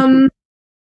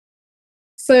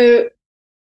 So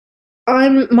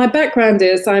my background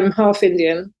is I'm half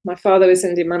Indian. My father is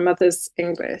Indian, my mother's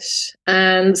English.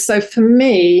 And so for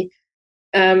me,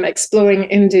 exploring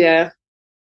India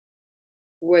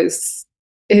is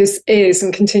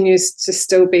and continues to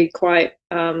still be quite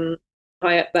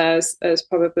high up there as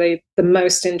probably the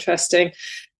most interesting.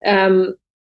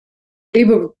 We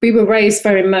were raised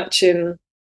very much in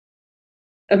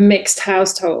a mixed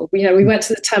household. We went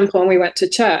to the temple and we went to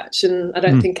church, and I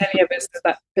don't think any of us are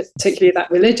that particularly that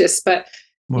religious, but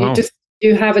wow.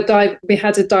 we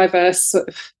had a diverse sort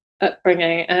of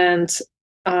upbringing, and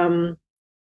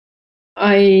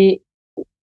I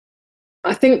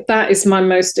think that is my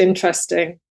most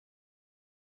interesting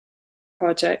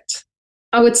project,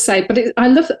 I would say. But I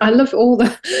love all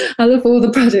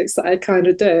the projects that I kind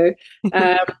of do,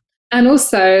 and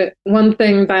also one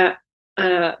thing that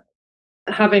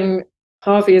having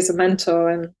Harvey as a mentor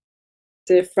and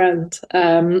dear friend,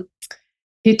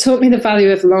 he taught me the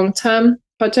value of long-term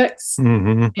projects.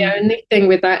 Mm-hmm. The only thing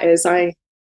with that is I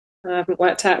haven't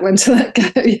worked out when to let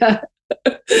go yet.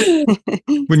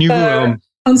 When you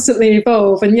constantly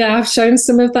evolve, and I've shown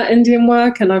some of that Indian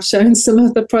work, and I've shown some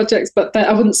of the projects, but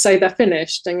I wouldn't say they're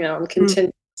finished. And I'm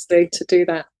continuously to do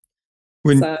that.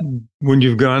 When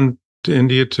you've gone to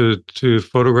India to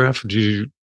photograph,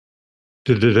 did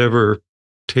it ever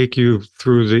take you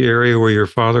through the area where your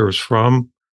father was from,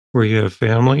 where you have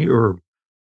family, or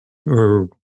do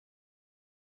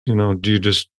you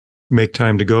just make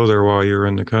time to go there while you're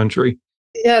in the country?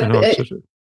 Yeah, it's such a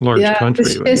large country.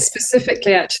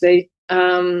 Specifically, actually,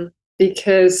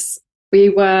 because we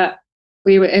were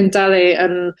in Delhi,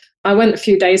 and I went a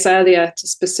few days earlier to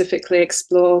specifically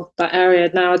explore that area.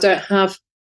 Now I don't have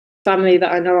family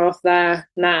that I know of there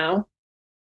now,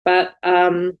 but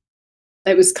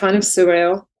it was kind of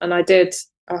surreal, and I did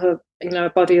a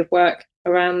body of work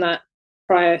around that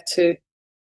prior to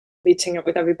meeting up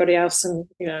with everybody else and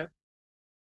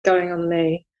going on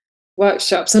the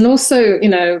workshops. And also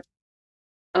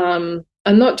and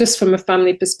not just from a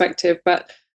family perspective, but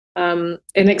in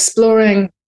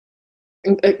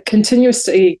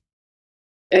continuously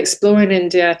exploring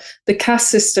India, the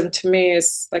caste system to me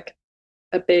is like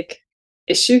a big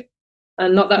issue.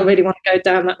 And not that I really want to go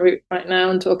down that route right now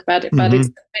and talk about it, but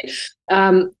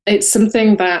it's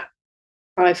something that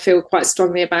I feel quite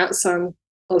strongly about. So I'm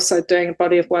also doing a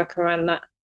body of work around that,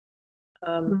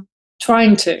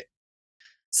 trying to.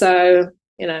 So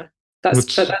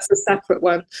that's a separate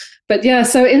one. But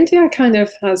so India kind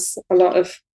of has a lot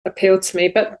of appeal to me.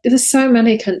 But there's so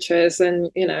many countries, and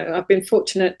I've been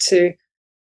fortunate to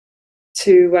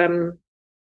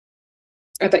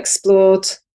have explored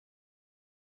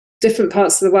different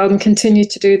parts of the world and continue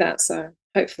to do that. So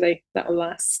hopefully that will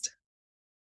last.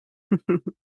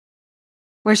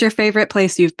 Where's your favorite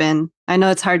place you've been? I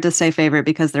know it's hard to say favorite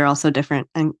because they're all so different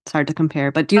and it's hard to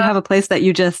compare, but do you have a place that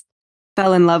you just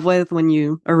fell in love with when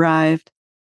you arrived?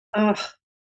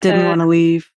 Didn't want to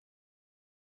leave?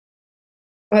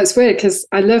 Well, it's weird because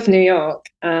I love New York,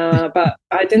 but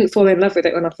I didn't fall in love with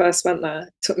it when I first went there.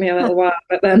 It took me a little while,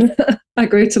 but then I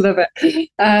grew to love it.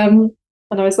 And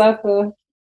I was there for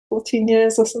 14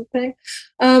 years or something.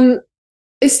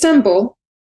 Istanbul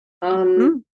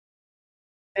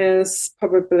is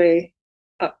probably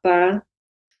up there.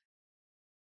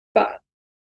 But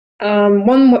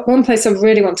one place I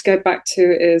really want to go back to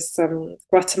is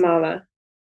Guatemala.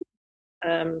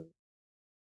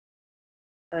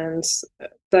 And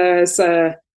there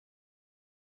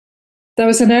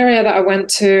was an area that I went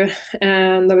to,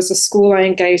 and there was a school I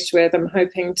engaged with. I'm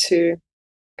hoping to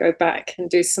go back and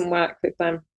do some work with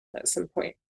them at some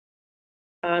point.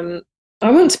 I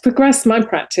want to progress my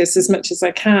practice as much as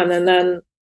I can, and then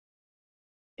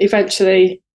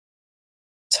eventually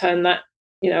turn that.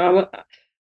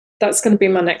 That's going to be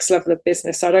my next level of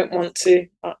business. I don't want to,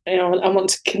 I want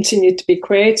to continue to be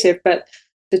creative, but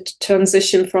the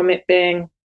transition from it being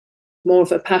more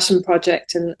of a passion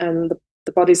project and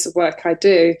the bodies of work I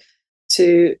do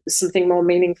to something more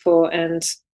meaningful, and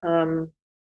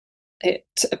it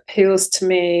appeals to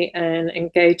me, and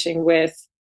engaging with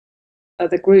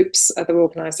other groups, other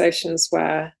organizations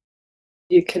where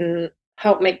you can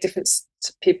help make difference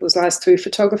to people's lives through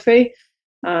photography.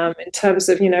 In terms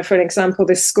of, for an example,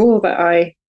 this school that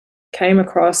I came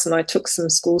across, and I took some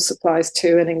school supplies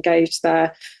to and engaged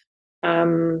there.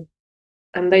 And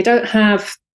they don't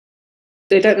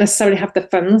necessarily have the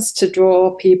funds to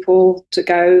draw people to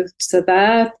go to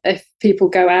there. If people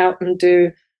go out and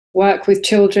do work with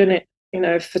children,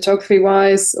 photography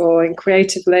wise or in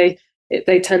creatively,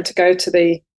 they tend to go to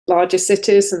the larger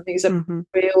cities, and these are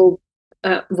real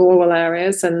rural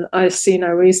areas. And I see no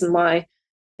reason why,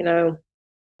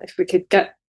 if we could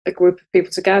get a group of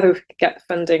people together, if we could get the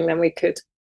funding, then we could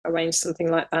arrange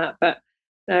something like that. But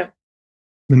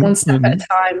one step at a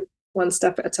time. One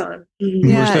step at a time.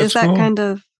 Yeah, is that kind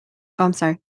of... Oh, I'm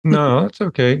sorry. No, that's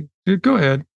okay. Go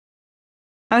ahead.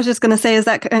 I was just going to say, is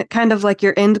that kind of like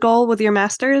your end goal with your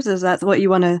master's? Is that what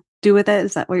you want to do with it?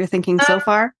 Is that what you're thinking so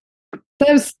far?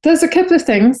 There's a couple of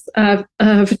things.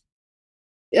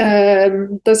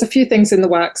 There's a few things in the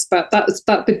works, but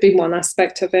that would be one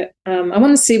aspect of it. I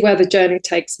want to see where the journey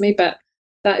takes me, but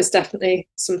that is definitely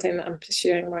something that I'm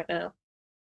pursuing right now.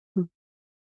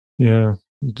 Yeah,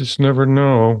 you just never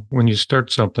know when you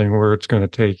start something where it's going to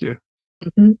take you,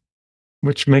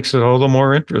 which makes it all the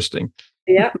more interesting.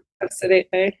 Yeah,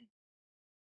 absolutely.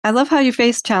 I love how you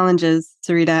face challenges,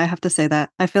 Sureita. I have to say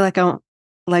that. I feel like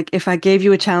if I gave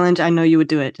you a challenge, I know you would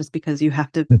do it just because you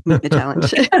have to meet the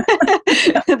challenge.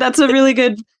 That's a really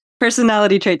good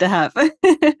personality trait to have. I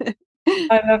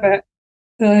love it.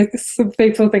 Some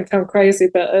people think I'm crazy,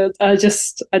 but I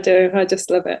do. I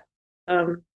just love it.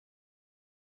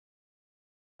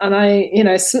 And I,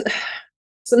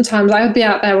 sometimes I would be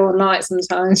out there all night.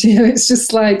 Sometimes, it's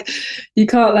just like you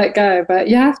can't let go, but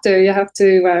you have to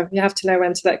know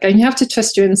when to let go, and you have to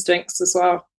trust your instincts as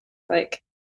well. Like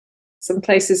some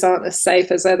places aren't as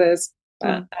safe as others,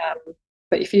 but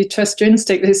if you trust your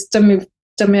instinct, it's done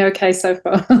me okay so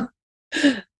far.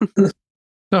 So,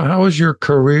 how was your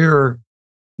career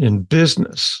in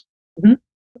business?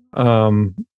 How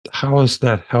has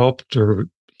that helped or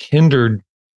hindered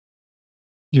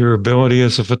your ability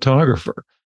as a photographer?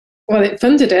 Well, it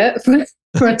funded it for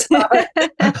a time.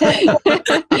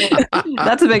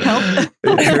 That's a big help.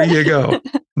 There you go.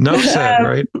 Enough said,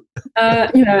 right?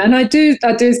 And I do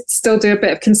still do a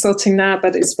bit of consulting now,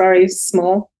 but it's very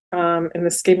small in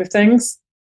the scheme of things.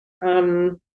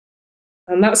 And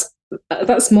that's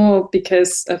more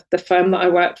because of the firm that I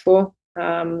work for.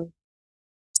 I'm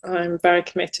very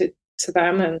committed to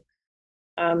them,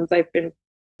 and they've been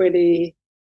really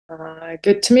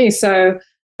good to me. So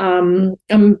I'm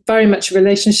very much a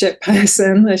relationship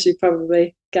person, as you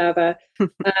probably gather.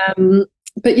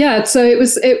 But yeah, so it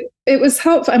was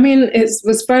helpful. I mean, it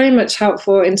was very much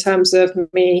helpful in terms of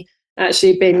me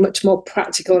actually being much more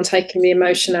practical and taking the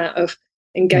emotion out of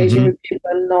engaging with people,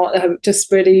 and not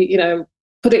just really,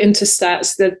 put it into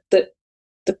stats that the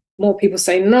more people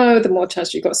say no, the more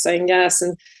chance you've got saying yes,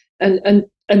 and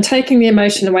taking the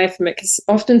emotion away from it, because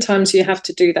oftentimes you have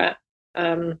to do that.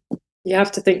 You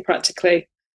have to think practically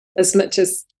as much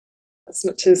as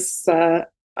I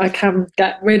can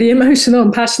get really emotional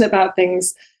and passionate about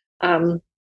things.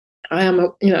 I am,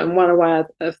 I'm well aware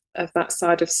of that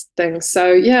side of things.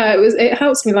 So yeah, it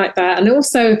helps me like that. And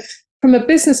also from a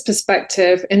business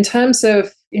perspective, in terms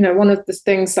of, one of the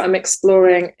things that I'm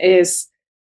exploring is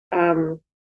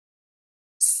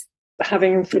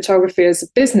having photography as a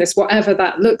business, whatever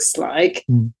that looks like.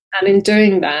 And in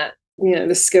doing that,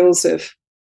 the skills of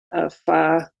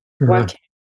working in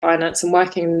finance and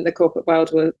working in the corporate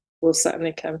world will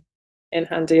certainly come in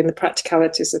handy in the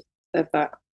practicalities of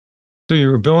that. So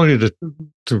your ability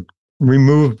to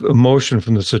remove emotion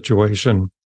from the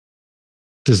situation,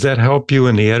 does that help you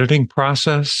in the editing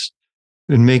process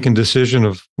in making decision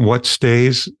of what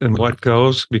stays and what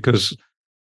goes?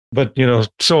 But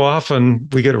so often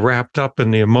we get wrapped up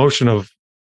in the emotion of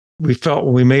we felt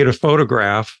when we made a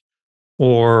photograph,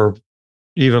 or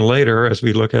even later as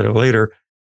we look at it later,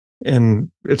 and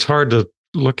it's hard to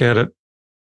look at it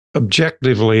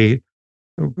objectively,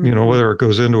 whether it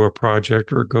goes into a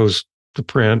project or it goes to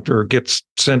print or gets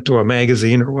sent to a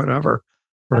magazine or whatever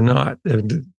or not.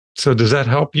 So does that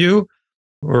help you,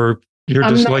 or you're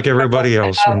just like everybody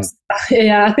else?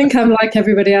 Yeah, I think I'm like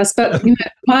everybody else. But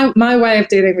my way of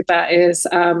dealing with that is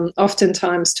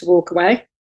oftentimes to walk away.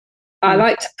 I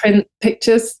like to print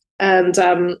pictures, and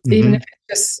even if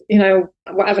it's just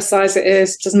whatever size it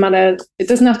is, doesn't matter. It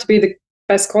doesn't have to be the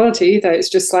best quality either. It's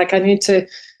just like I need to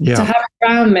have it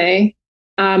around me.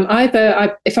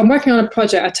 If I'm working on a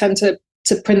project, I tend to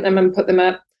print them and put them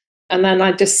up, and then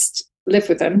I just live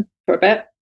with them for a bit.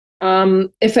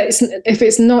 If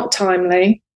it's not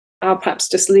timely, I'll perhaps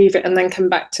just leave it and then come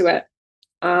back to it.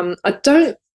 I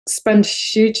don't spend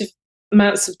huge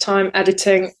amounts of time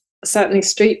editing, certainly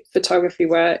street photography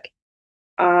work,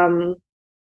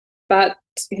 but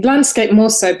landscape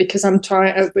more so because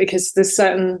because there's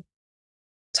certain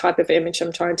type of image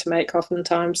I'm trying to make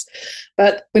oftentimes.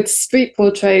 But with street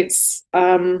portraits,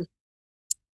 I'm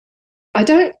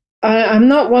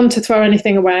not one to throw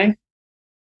anything away,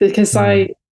 because I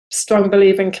strong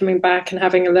believer in coming back and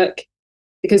having a look,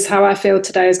 because how I feel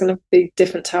today is going to be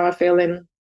different to how I feel in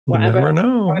whatever. You never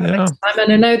know. Time.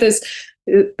 And I know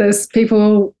there's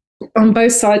people on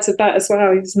both sides of that as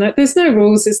well. There's no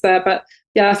rules, is there? But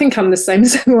yeah, I think I'm the same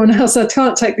as everyone else. I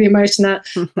can't take the emotion out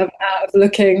of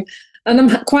looking. And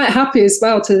I'm quite happy as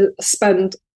well to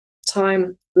spend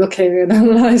time looking and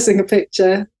analysing a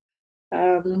picture.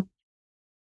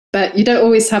 But you don't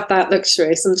always have that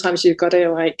luxury. Sometimes you've got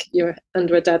to, you're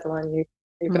under a deadline,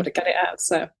 you've got to get it out.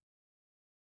 So,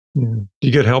 do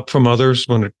you get help from others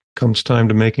when it comes time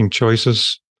to making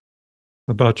choices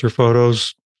about your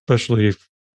photos, especially if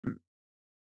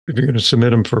you're going to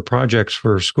submit them for projects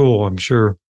for school? I'm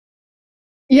sure.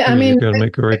 Yeah, you've got to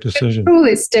make the right decision. School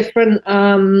is different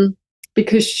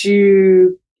because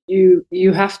you're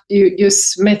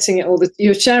submitting it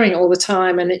you're sharing it all the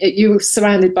time, and you're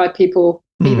surrounded by people.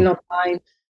 Even online,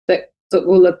 that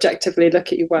will objectively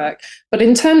look at your work. But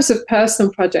in terms of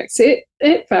personal projects, it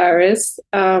varies.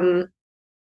 The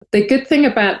good thing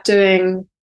about doing,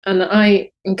 and I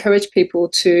encourage people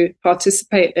to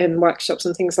participate in workshops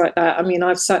and things like that. I mean,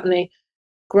 I've certainly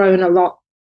grown a lot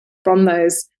from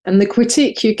those. And the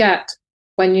critique you get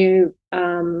when you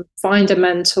find a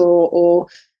mentor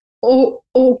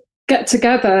or get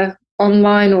together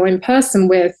online or in person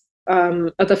with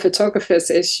other photographers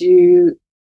is you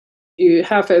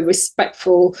have a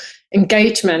respectful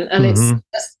engagement, and it's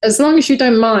as long as you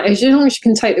don't mind, as long as you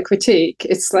can take the critique.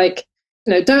 It's like,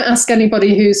 don't ask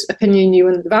anybody whose opinion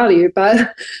you value,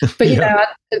 but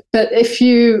but if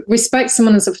you respect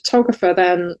someone as a photographer,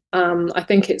 then I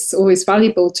think it's always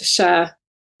valuable to share,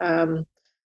 and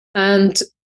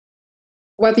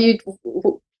whether you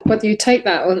take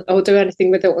that or do anything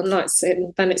with it or not,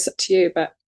 then it's up to you.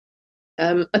 But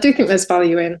I do think there's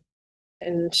value in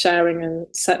sharing and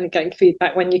certainly getting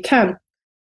feedback when you can,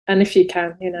 and if you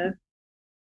can,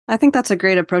 I think that's a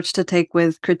great approach to take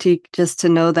with critique, just to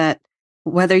know that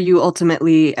whether you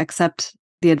ultimately accept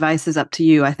the advice is up to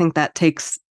you. I think that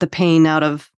takes the pain out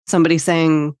of somebody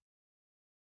saying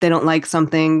they don't like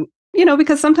something,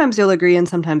 because sometimes you'll agree and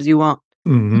sometimes you won't.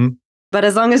 But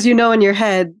as long as you know in your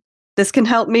head, this can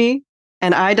help me,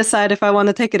 and I decide if I want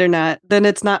to take it or not, then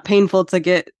it's not painful to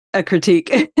get a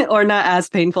critique, or not as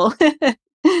painful.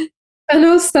 And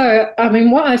also, I mean,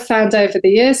 what I've found over the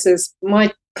years is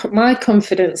my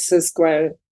confidence has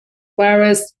grown.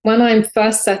 Whereas when I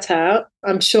first set out,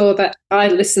 I'm sure that I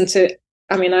listened to,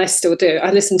 I still do.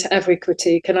 I listen to every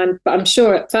critique, and I'm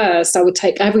sure at first I would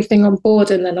take everything on board,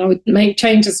 and then I would make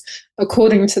changes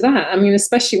according to that.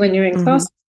 Especially when you're in class,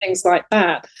 things like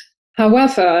that.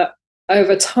 However,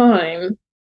 over time,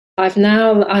 I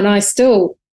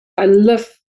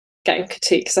love getting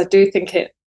critique, because I do think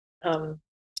it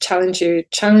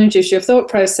challenges your thought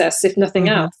process, if nothing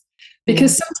else.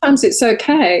 Because sometimes it's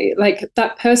okay, like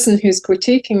that person who's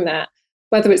critiquing that,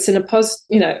 whether it's in a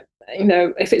positive,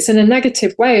 if it's in a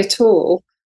negative way at all,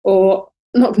 or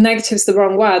not negative is the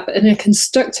wrong word, but in a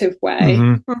constructive way,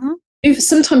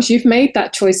 sometimes you've made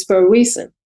that choice for a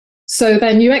reason. So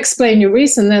then you explain your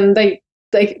reason, then they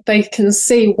can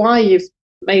see why you've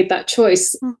made that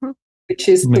choice, which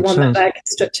is the one that they're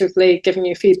constructively giving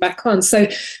you feedback on. So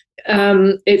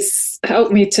it's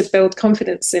helped me to build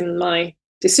confidence in my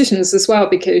decisions as well,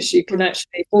 because you can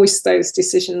actually voice those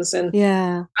decisions, and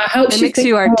it makes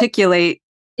you articulate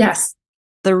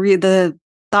the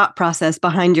thought process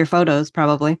behind your photos,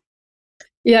 probably.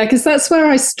 Yeah, because that's where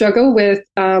I struggle with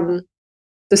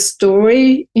the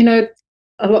story.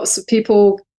 Lots of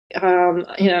people,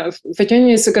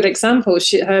 Virginia is a good example.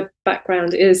 Her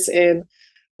background is in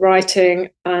writing,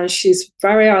 and she's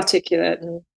very articulate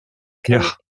and can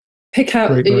pick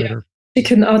out. She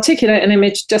can articulate an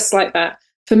image just like that.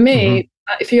 For me,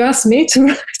 if you ask me to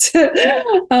write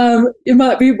it, you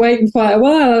might be waiting quite a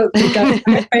while.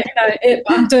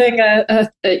 I'm doing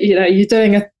you're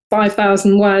doing a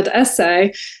 5,000 word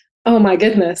essay. Oh my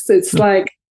goodness, it's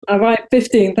like I write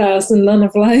 15,000, and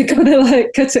I've got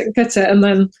to cut it, and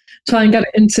then try and get it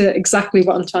into exactly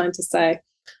what I'm trying to say.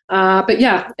 But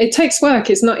yeah, it takes work.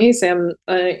 It's not easy.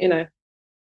 I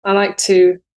like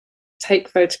to take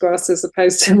photographs as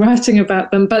opposed to writing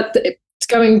about them. But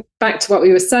going back to what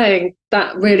we were saying,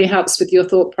 that really helps with your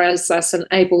thought process and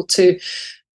able to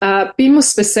be more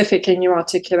specific in your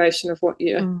articulation of what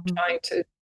you're trying to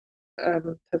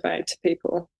provide to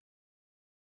people.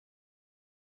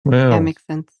 Well, that makes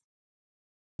sense.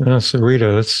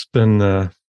 Sureita, it's been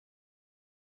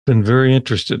very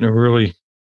interesting. I really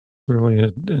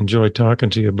enjoyed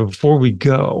talking to you. But before we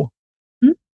go,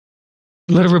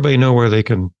 let everybody know where they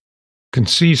can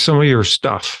see some of your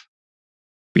stuff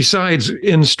besides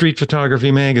in Street Photography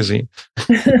Magazine.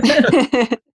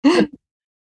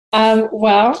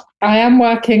 Well, I am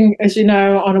working, as you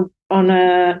know, on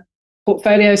a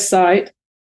portfolio site,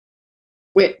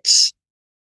 which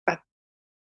I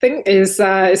think is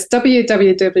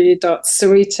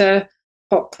www.Sureita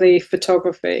Hockley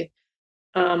Photography,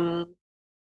 and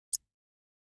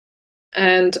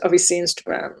obviously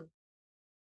Instagram.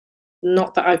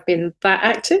 Not that I've been that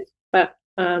active, but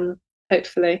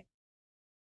hopefully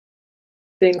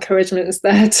the encouragement is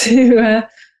there to.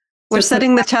 We're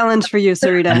setting the challenge for you,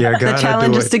 Sureita. The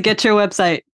challenge is to get your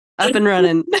website up and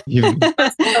running.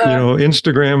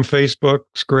 Instagram,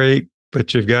 Facebook's great,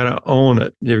 but you've got to own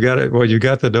it. You got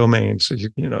the domain, so you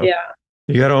got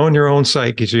to own your own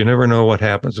site, because you never know what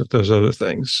happens with those other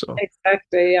things. So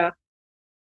exactly, yeah.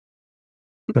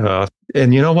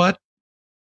 And you know what?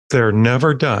 They're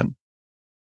never done.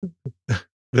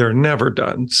 They're never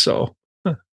done. So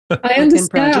I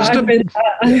understand. I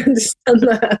understand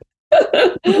that.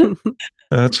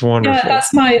 That's wonderful.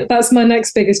 Yeah, that's my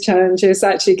next biggest challenge, is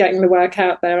actually getting the work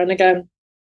out there. And again,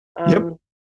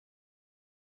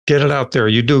 get it out there.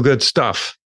 You do good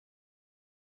stuff.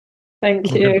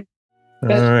 Thank you. All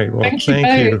right. Well, thank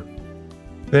you.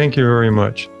 Thank you very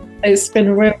much. It's been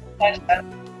a real pleasure.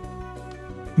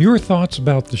 Your thoughts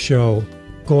about the show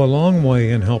go a long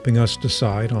way in helping us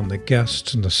decide on the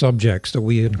guests and the subjects that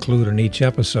we include in each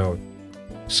episode.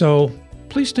 So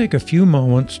please take a few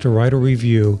moments to write a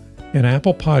review in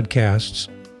Apple Podcasts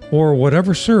or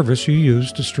whatever service you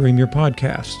use to stream your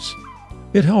podcasts.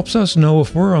 It helps us know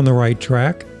if we're on the right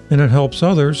track, and it helps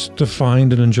others to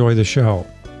find and enjoy the show.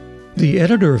 The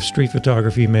editor of Street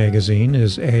Photography Magazine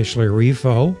is Ashley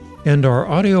Refo, and our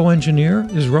audio engineer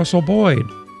is Russell Boyd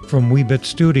from Weebit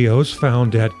Studios,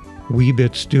 found at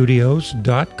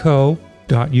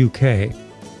weebitstudios.co.uk.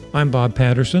 I'm Bob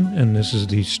Patterson, and this is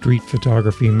the Street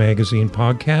Photography Magazine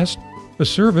podcast, a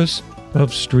service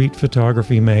of Street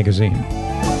Photography Magazine.